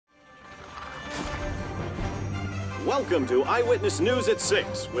Welcome to Eyewitness News at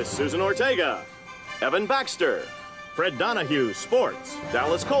 6 with Susan Ortega, Evan Baxter, Fred Donahue, Sports,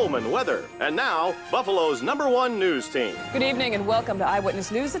 Dallas Coleman, Weather, and now, Buffalo's #1 news team. Good evening and welcome to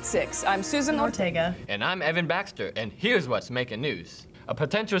Eyewitness News at 6. I'm Susan Ortega. And I'm Evan Baxter, and here's what's making news. A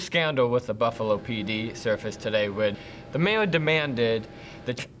potential scandal with the Buffalo PD surfaced today when the mayor demanded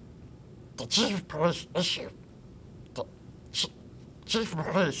the chief of police issue. The chief of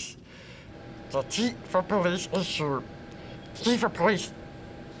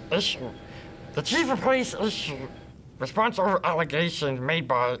police response over allegations made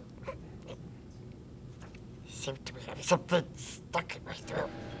by seems to be having something stuck in my throat.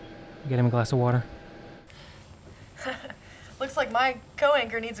 Get him a glass of water. Looks like my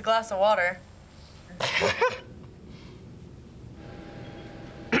co-anchor needs a glass of water.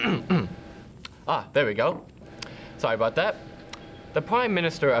 There we go. Sorry about that. The Prime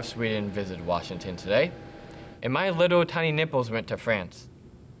Minister of Sweden visited Washington today, and my little tiny nipples went to France.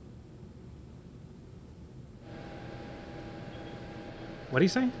 What do you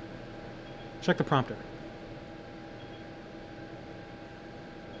say? Check the prompter.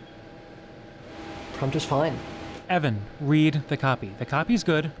 Prompter's fine. Evan, read the copy. The copy's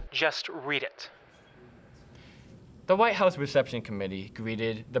good. Just read it. The White House Reception Committee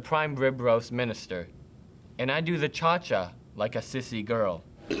greeted the Prime Rib Roast Minister, and I do the cha-cha like a sissy girl.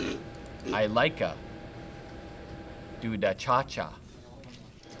 I like a do the cha-cha.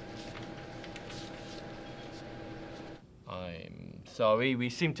 I'm sorry, we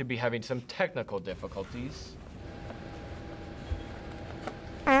seem to be having some technical difficulties.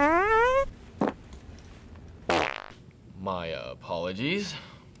 My apologies.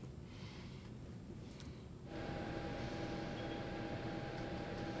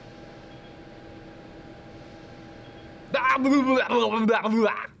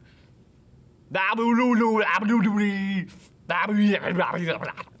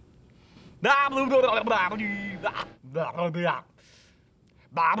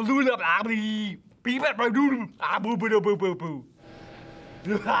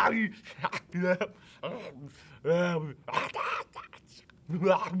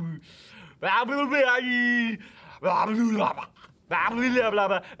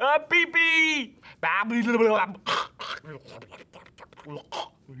 Pee-pee.